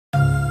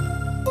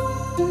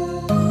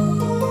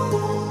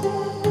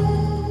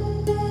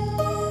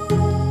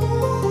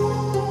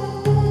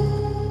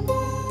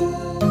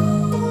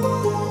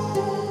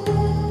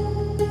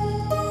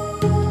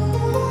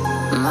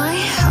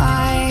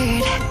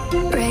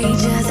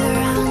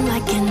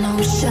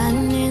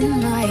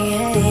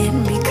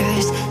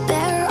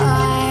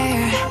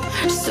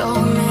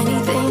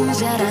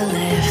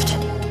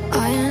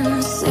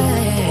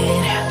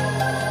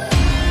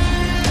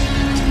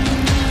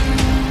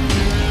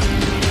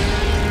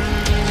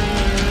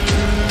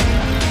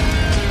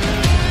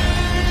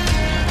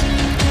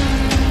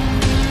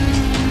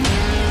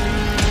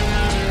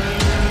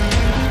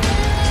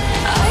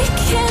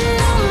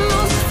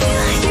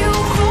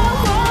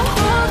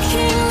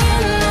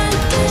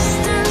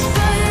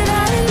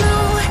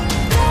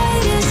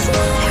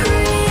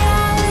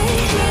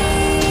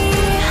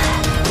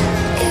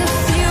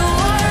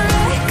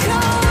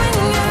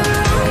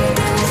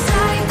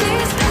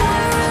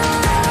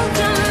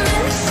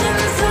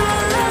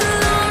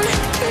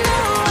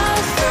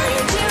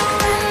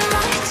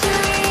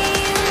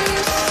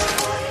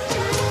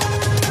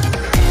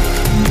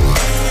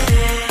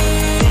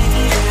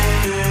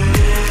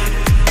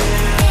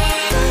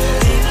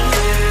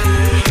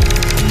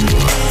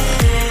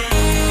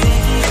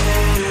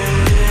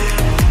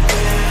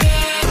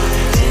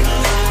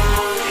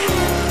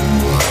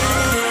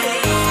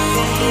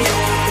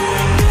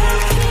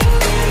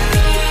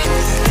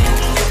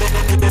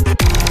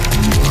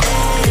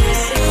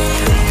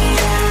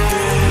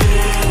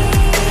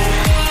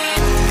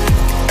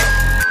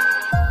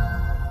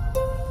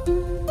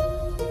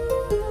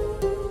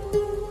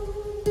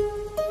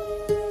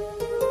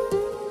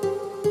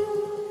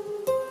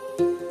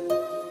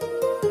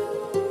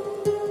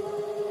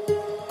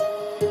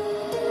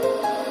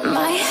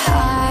My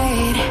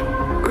heart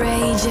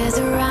rages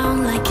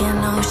around like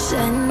an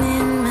ocean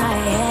in my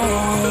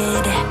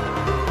head.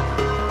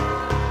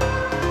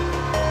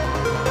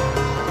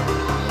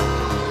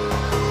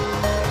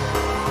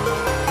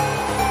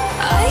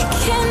 I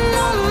can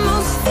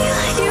almost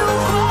feel you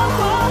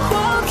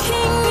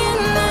walking in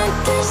the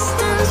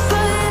distance,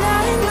 but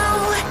I know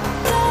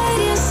that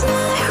it's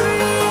not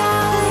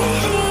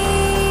reality.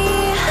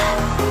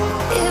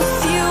 If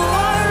you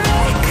are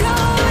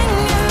echoing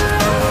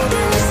around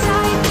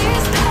inside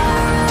these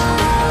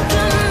parallel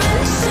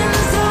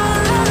dimensions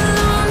all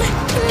alone,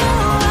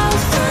 know I'll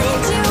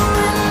find you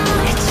in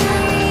my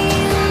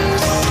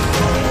dreams.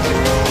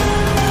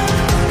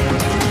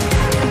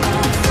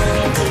 I'll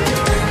find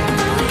you in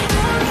my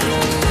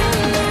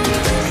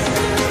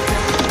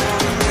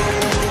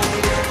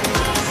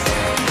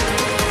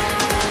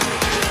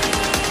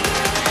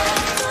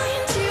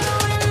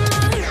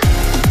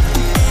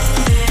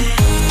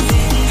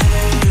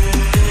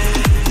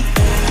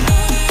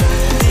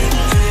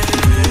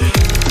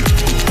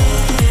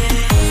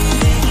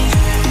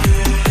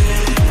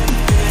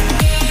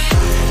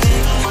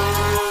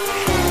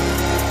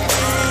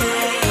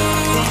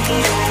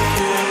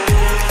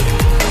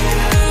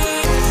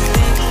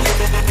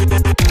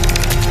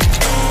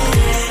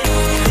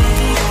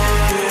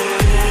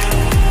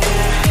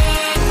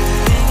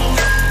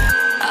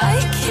I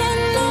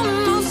can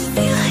almost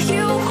feel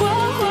you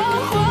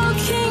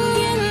walking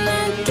in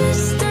the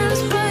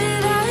distance,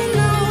 but I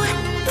know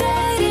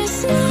that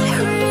it's not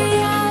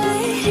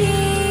reality.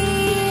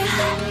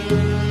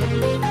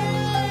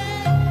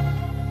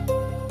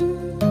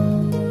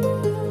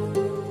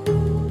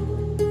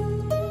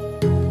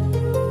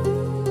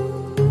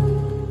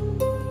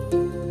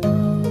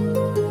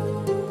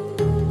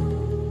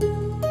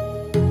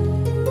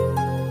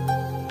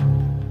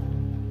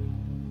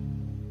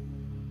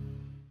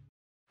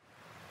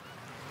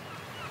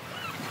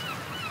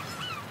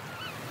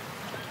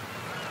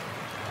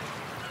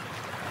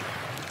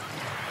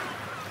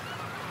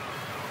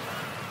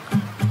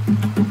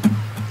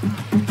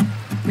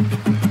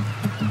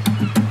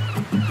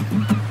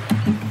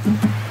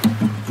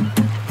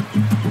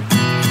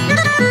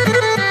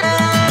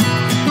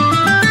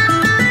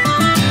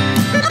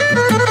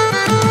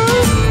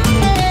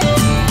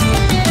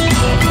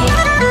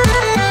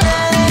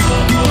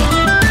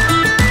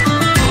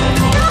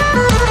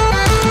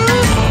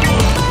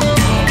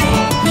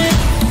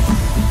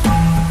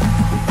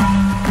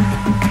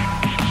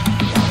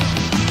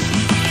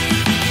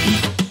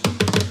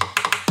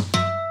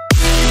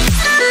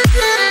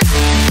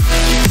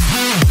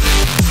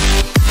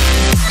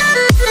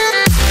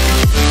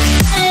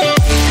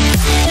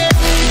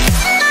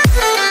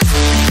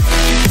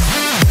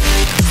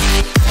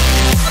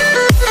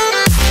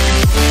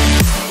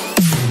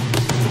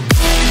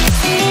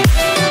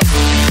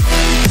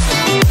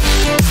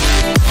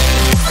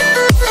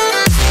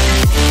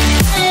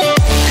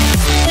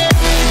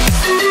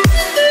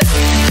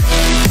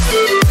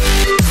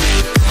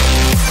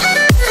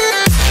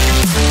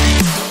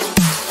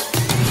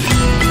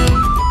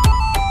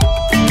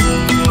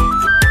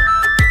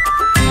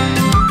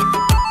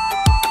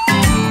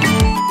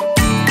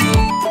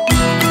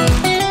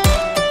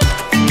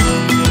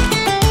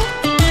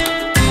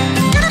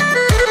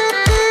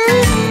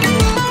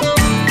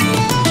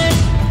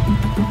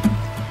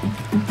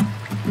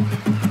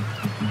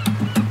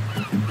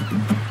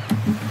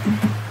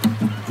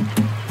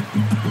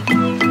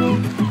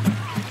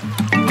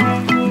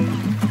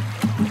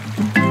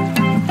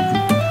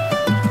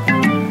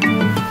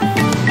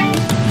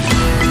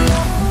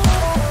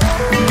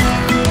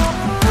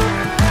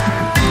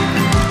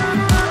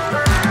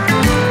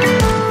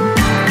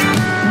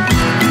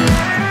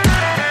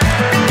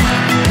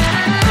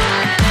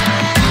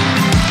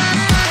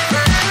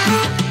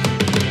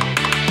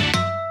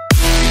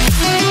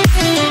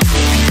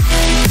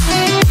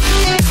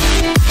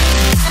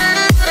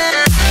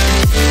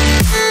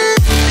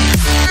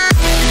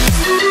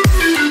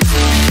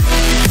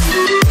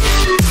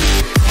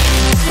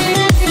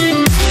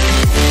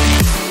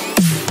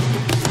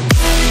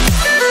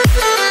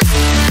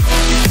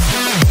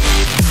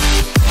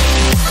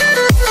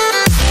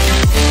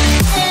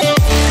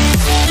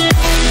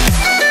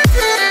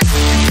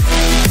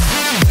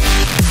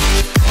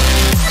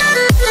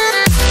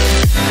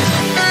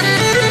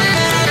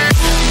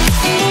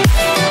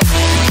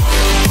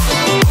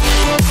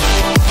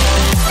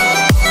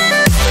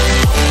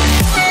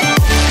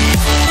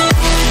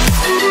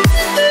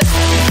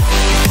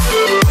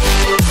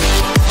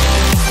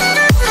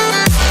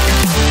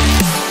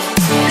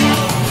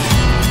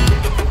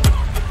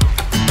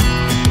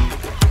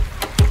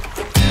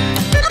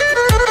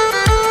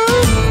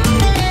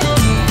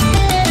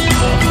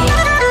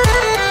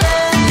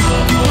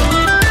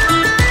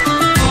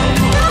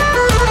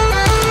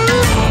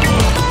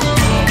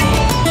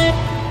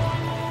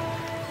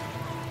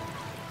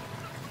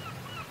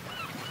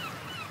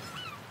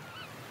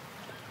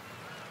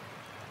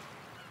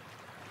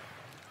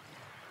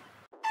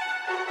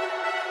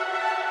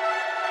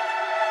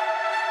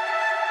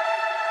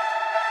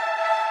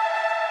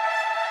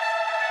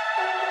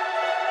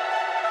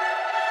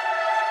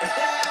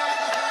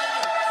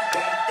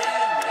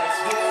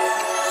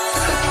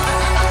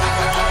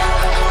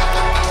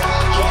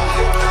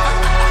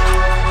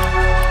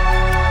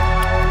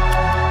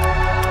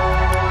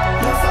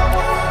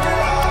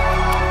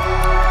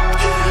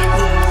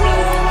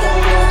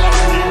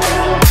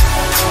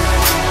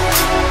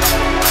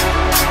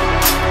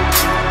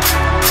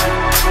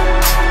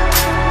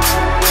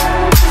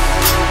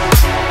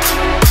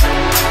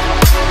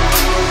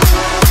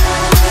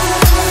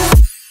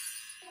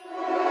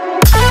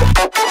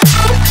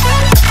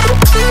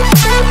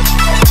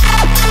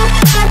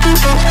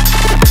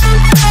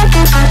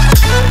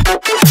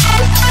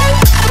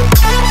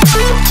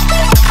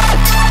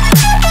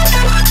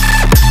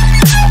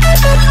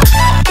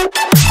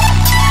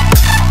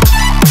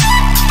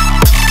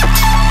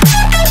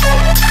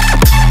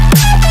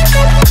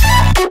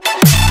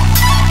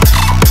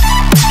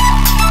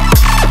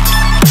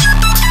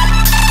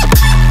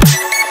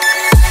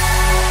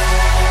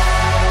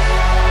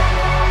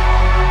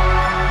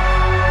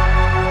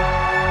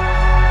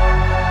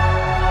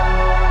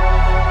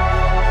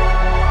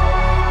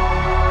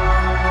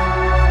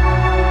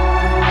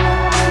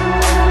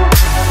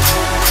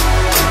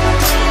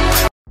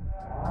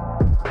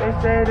 They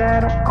say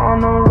that I'm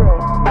on the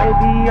road,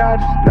 maybe I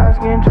just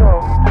lost control.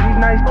 These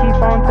nights keep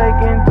on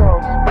taking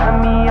tolls. Find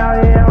me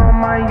out here on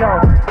my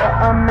own, but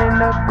I'm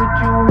in up with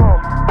you home.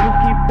 You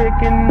keep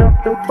picking up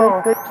the phone,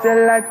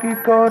 say like you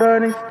colder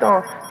than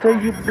stone, till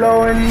you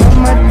blowing up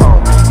my phone.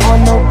 On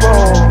the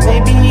road,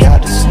 maybe I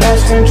just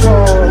lost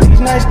control.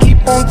 These nights keep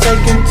on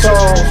taking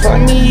tolls.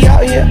 Find me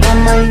out here on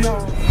my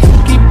own.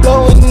 Keep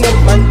blowing up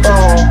my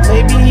phone.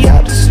 Maybe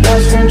I just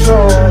lost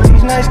control.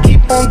 These nights keep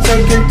on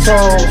taking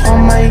tolls.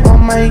 On my own.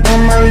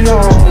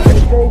 They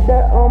say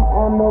that I'm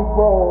on the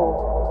road.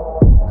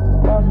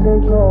 Lost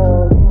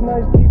control. These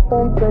nights keep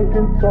on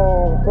taking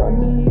tolls.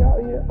 Find me out